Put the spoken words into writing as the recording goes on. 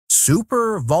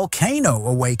Supervolcano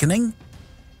awakening,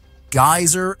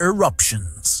 geyser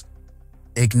eruptions,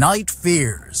 ignite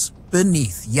fears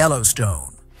beneath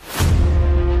Yellowstone.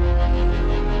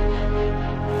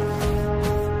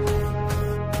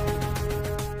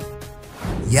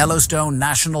 Yellowstone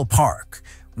National Park,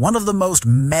 one of the most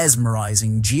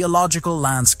mesmerizing geological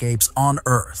landscapes on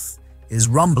Earth, is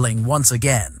rumbling once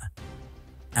again.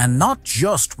 And not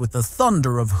just with the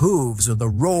thunder of hooves or the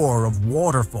roar of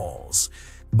waterfalls,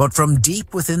 but from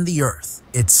deep within the Earth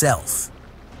itself.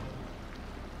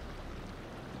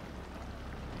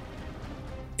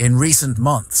 In recent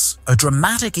months, a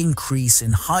dramatic increase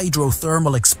in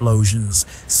hydrothermal explosions,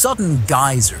 sudden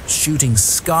geysers shooting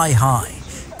sky high,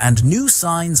 and new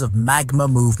signs of magma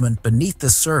movement beneath the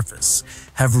surface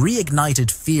have reignited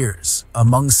fears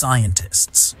among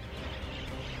scientists.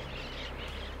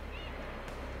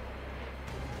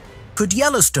 Could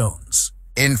Yellowstone's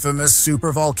infamous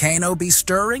supervolcano be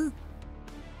stirring?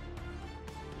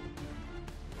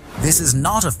 This is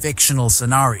not a fictional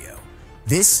scenario.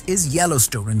 This is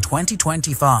Yellowstone in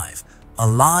 2025,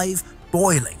 alive,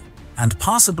 boiling, and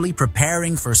possibly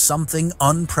preparing for something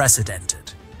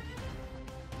unprecedented.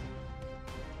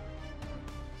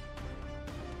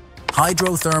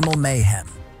 Hydrothermal mayhem,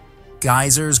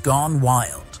 geysers gone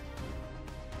wild.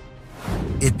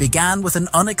 It began with an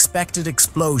unexpected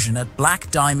explosion at Black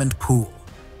Diamond Pool,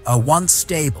 a once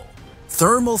stable,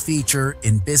 thermal feature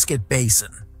in Biscuit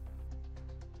Basin.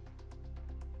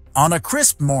 On a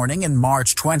crisp morning in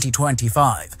March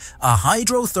 2025, a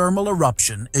hydrothermal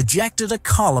eruption ejected a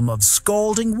column of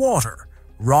scalding water,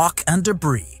 rock and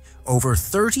debris over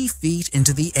 30 feet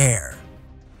into the air.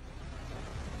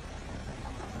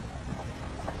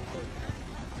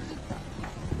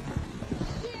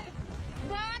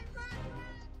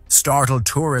 Startled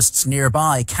tourists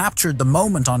nearby captured the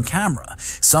moment on camera,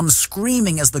 some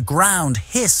screaming as the ground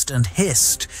hissed and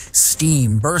hissed,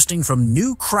 steam bursting from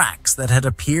new cracks that had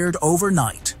appeared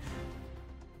overnight.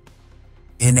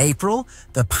 In April,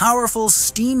 the powerful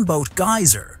Steamboat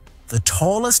Geyser, the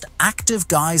tallest active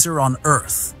geyser on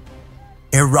Earth,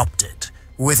 erupted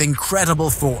with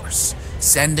incredible force,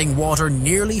 sending water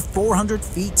nearly 400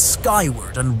 feet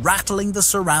skyward and rattling the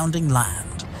surrounding land.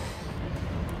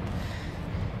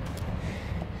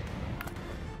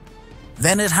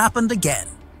 Then it happened again,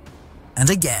 and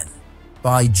again.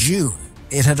 By June,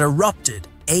 it had erupted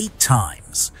 8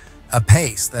 times, a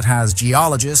pace that has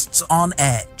geologists on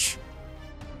edge.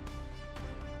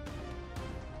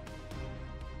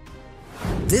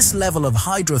 This level of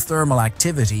hydrothermal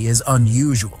activity is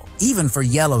unusual, even for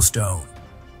Yellowstone,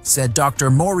 said Dr.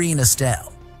 Maureen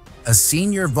Estelle, a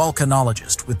senior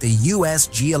volcanologist with the US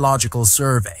Geological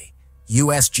Survey,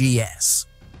 USGS.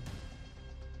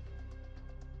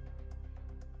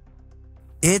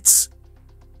 It's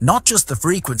not just the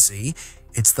frequency,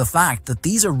 it's the fact that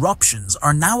these eruptions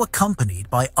are now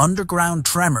accompanied by underground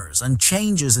tremors and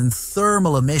changes in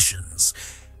thermal emissions.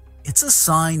 It's a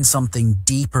sign something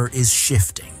deeper is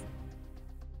shifting.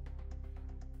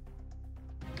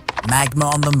 Magma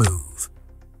on the move.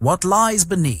 What lies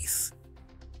beneath?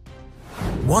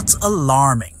 What's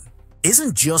alarming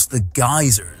isn't just the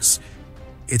geysers,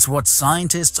 it's what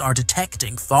scientists are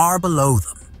detecting far below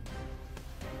them.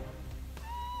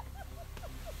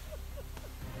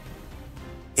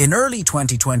 In early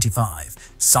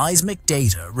 2025, seismic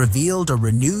data revealed a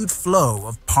renewed flow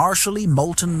of partially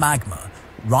molten magma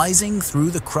rising through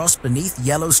the crust beneath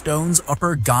Yellowstone's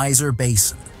upper geyser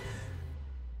basin.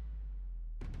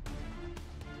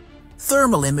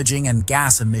 Thermal imaging and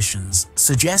gas emissions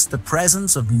suggest the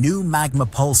presence of new magma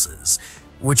pulses,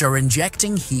 which are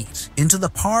injecting heat into the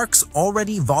park's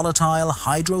already volatile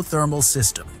hydrothermal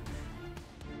system.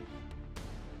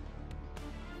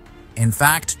 In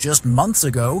fact, just months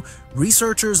ago,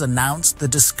 researchers announced the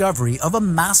discovery of a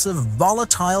massive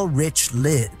volatile-rich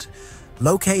lid,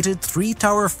 located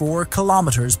 4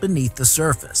 kilometers beneath the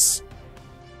surface.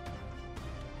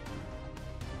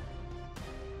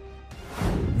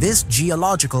 This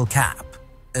geological cap,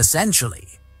 essentially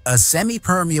a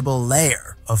semi-permeable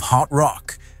layer of hot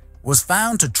rock, was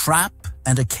found to trap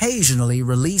and occasionally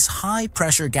release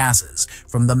high-pressure gases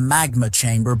from the magma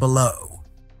chamber below.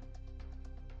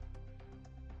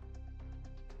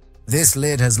 This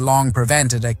lid has long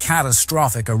prevented a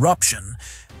catastrophic eruption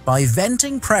by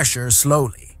venting pressure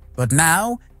slowly, but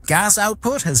now gas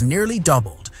output has nearly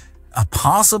doubled, a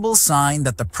possible sign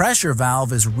that the pressure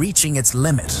valve is reaching its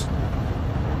limit.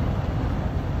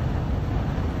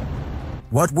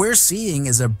 What we're seeing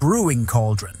is a brewing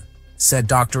cauldron, said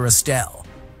Dr. Estelle.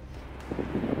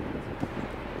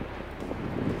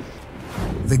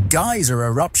 The geyser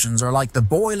eruptions are like the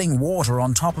boiling water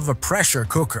on top of a pressure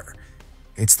cooker.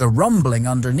 It's the rumbling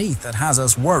underneath that has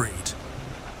us worried.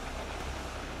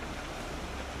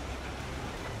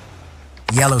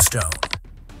 Yellowstone,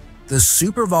 the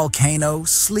supervolcano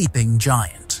sleeping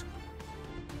giant.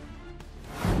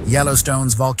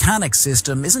 Yellowstone's volcanic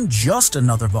system isn't just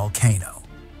another volcano.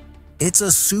 It's a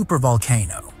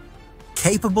supervolcano,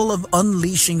 capable of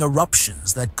unleashing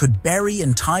eruptions that could bury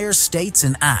entire states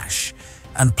in ash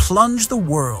and plunge the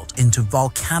world into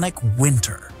volcanic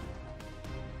winter.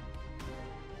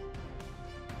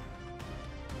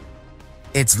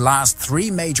 Its last three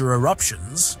major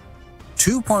eruptions,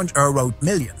 2.08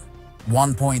 million,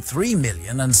 1.3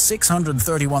 million, and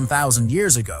 631,000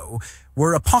 years ago,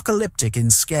 were apocalyptic in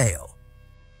scale.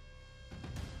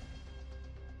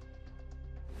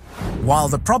 While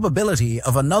the probability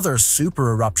of another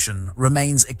super eruption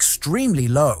remains extremely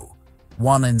low,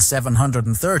 1 in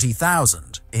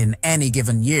 730,000 in any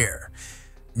given year,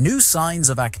 new signs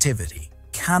of activity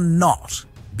cannot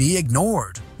be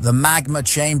ignored. The magma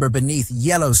chamber beneath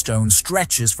Yellowstone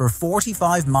stretches for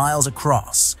 45 miles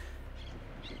across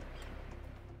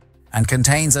and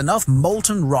contains enough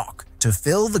molten rock to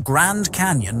fill the Grand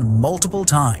Canyon multiple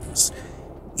times.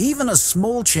 Even a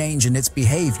small change in its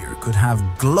behavior could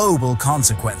have global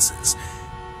consequences.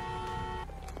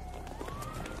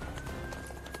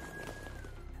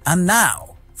 And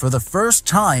now, for the first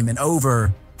time in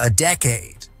over a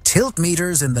decade, tilt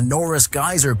meters in the Norris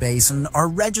Geyser Basin are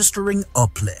registering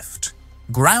uplift.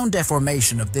 Ground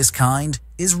deformation of this kind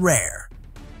is rare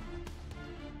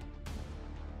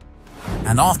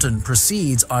and often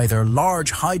precedes either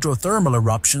large hydrothermal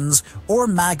eruptions or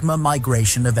magma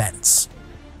migration events.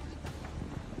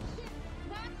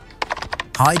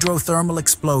 Hydrothermal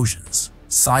explosions,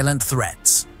 silent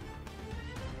threats.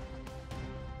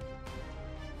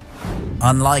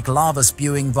 Unlike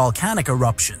lava-spewing volcanic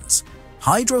eruptions,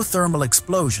 hydrothermal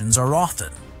explosions are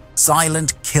often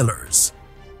silent killers.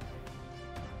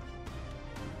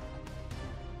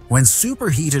 When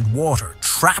superheated water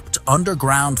trapped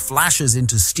underground flashes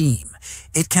into steam,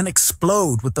 it can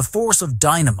explode with the force of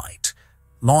dynamite,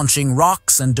 launching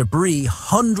rocks and debris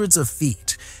hundreds of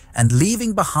feet and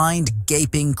leaving behind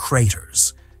gaping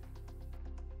craters.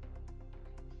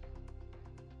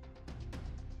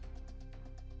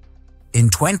 In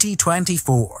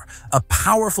 2024, a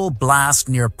powerful blast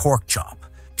near Porkchop.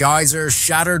 Geysers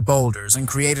shattered boulders and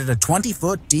created a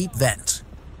 20-foot deep vent.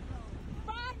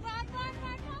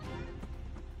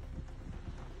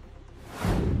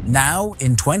 Now,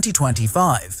 in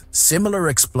 2025, similar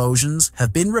explosions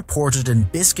have been reported in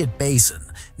Biscuit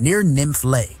Basin, near Nymph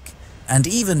Lake, and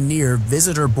even near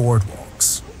visitor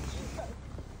boardwalks.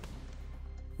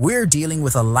 We're dealing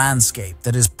with a landscape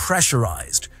that is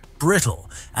pressurized, brittle,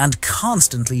 and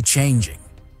constantly changing,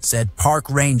 said Park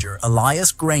Ranger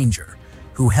Elias Granger,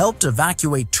 who helped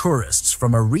evacuate tourists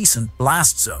from a recent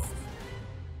blast zone.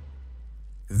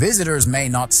 Visitors may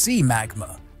not see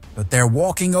magma, but they're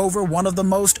walking over one of the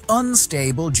most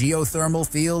unstable geothermal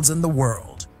fields in the world.